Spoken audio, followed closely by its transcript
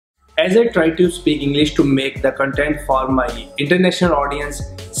as I try to speak English to make the content for my international audience.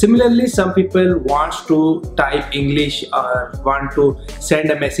 Similarly, some people want to type English or want to send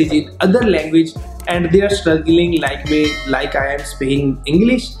a message in other language and they are struggling like me, like I am speaking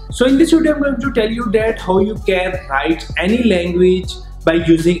English. So in this video I'm going to tell you that how you can write any language by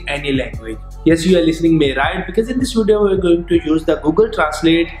using any language. Yes, you are listening me right, because in this video we are going to use the Google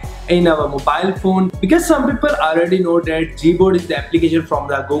Translate in our mobile phone, because some people already know that Gboard is the application from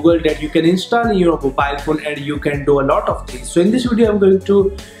the Google that you can install in your mobile phone and you can do a lot of things. So in this video I'm going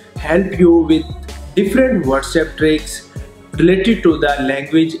to help you with different WhatsApp tricks related to the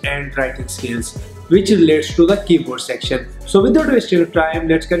language and writing skills, which relates to the keyboard section. So without wasting time,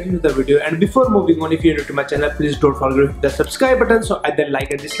 let's continue the video. And before moving on, if you're new to my channel, please don't forget to hit the subscribe button. So either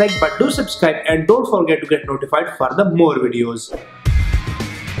like or dislike, but do subscribe and don't forget to get notified for the more videos.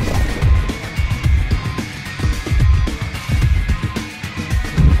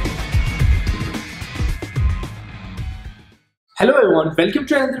 Hello everyone, welcome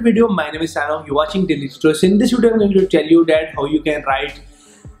to another video. My name is Sano. You're watching dailyTutorialz. In this video I'm going to tell you that how you can write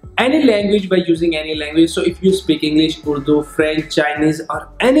any language by using any language. So if you speak English, Urdu, French, Chinese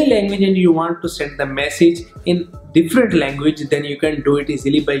or any language and you want to send the message in different language, then you can do it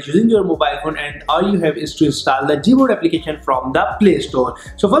easily by using your mobile phone, and all you have is to install the Gboard application from the Play Store.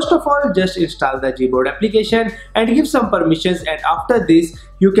 So first of all, just install the Gboard application and give some permissions, and after this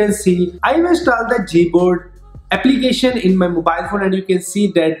you can see I have installed the Gboard application in my mobile phone, and you can see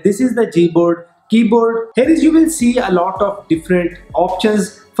that this is the Gboard keyboard. Here is you will see a lot of different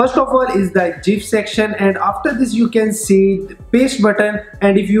options. First of all is the GIF section, and after this you can see the paste button,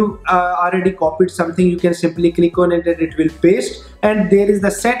 and if you already copied something you can simply click on it and it will paste. And there is the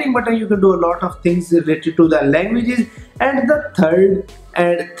setting button. You can do a lot of things related to the languages, and the third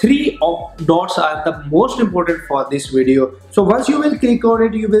and three dots are the most important for this video. So once you will click on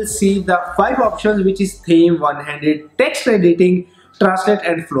it, you will see the 5 options, which is theme, one-handed, text editing, translate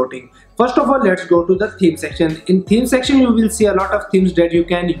and floating. First of all, let's go to the theme section. In theme section you will see a lot of themes that you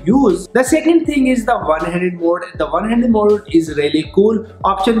can use. The second thing is the one-handed mode. The one-handed mode is really cool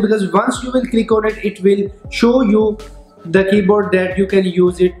option, because once you will click on it, it will show you the keyboard that you can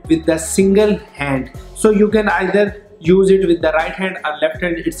use it with the single hand. So you can either use it with the right hand or left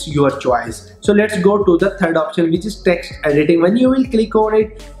hand, it's your choice. So let's go to the third option, which is text editing. When you will click on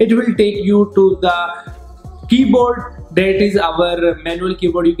it, it will take you to the keyboard that is our manual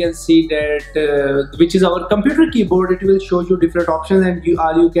keyboard. You can see that which is our computer keyboard. It will show you different options, and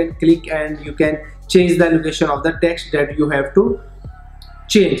you can click and you can change the location of the text that you have to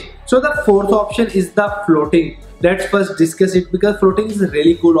change. So the fourth option is the floating. Let's first discuss it, because floating is a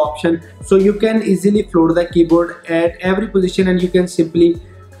really cool option. So you can easily float the keyboard at every position, and you can simply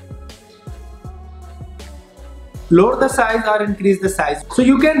lower the size or increase the size. So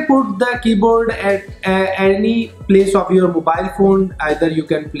you can put the keyboard at any place of your mobile phone. Either you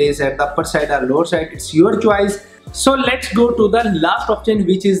can place at the upper side or lower side, it's your choice. So let's go to the last option,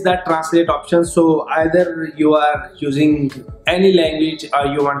 which is the translate option. So either you are using any language or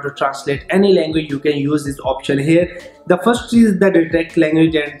you want to translate any language, you can use this option here. The first is the direct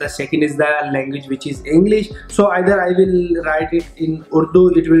language and the second is the language which is English. So either I will write it in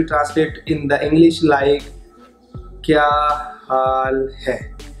Urdu, it will translate in the English like kya haal hai.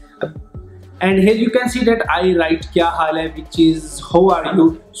 And here you can see that I write kya haal hai, which is how are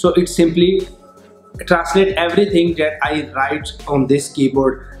you. So it simply translate everything that I write on this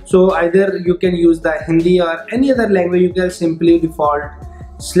keyboard. So either you can use the Hindi or any other language. You can simply default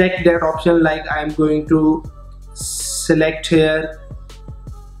select that option, like I am going to select here,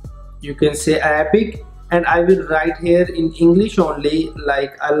 you can say Arabic, and I will write here in English only,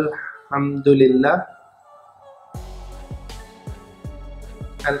 like Alhamdulillah.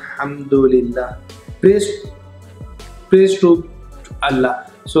 Alhamdulillah, praise to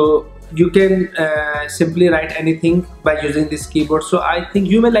Allah. So you can simply write anything by using this keyboard. So I think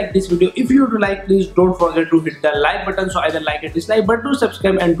you may like this video. If you like, please don't forget to hit the like button. So either like or dislike, but do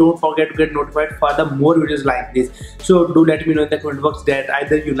subscribe and don't forget to get notified for the more videos like this. So do let me know in the comment box that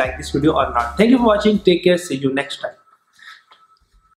either you like this video or not. Thank you for watching. Take care. See you next time.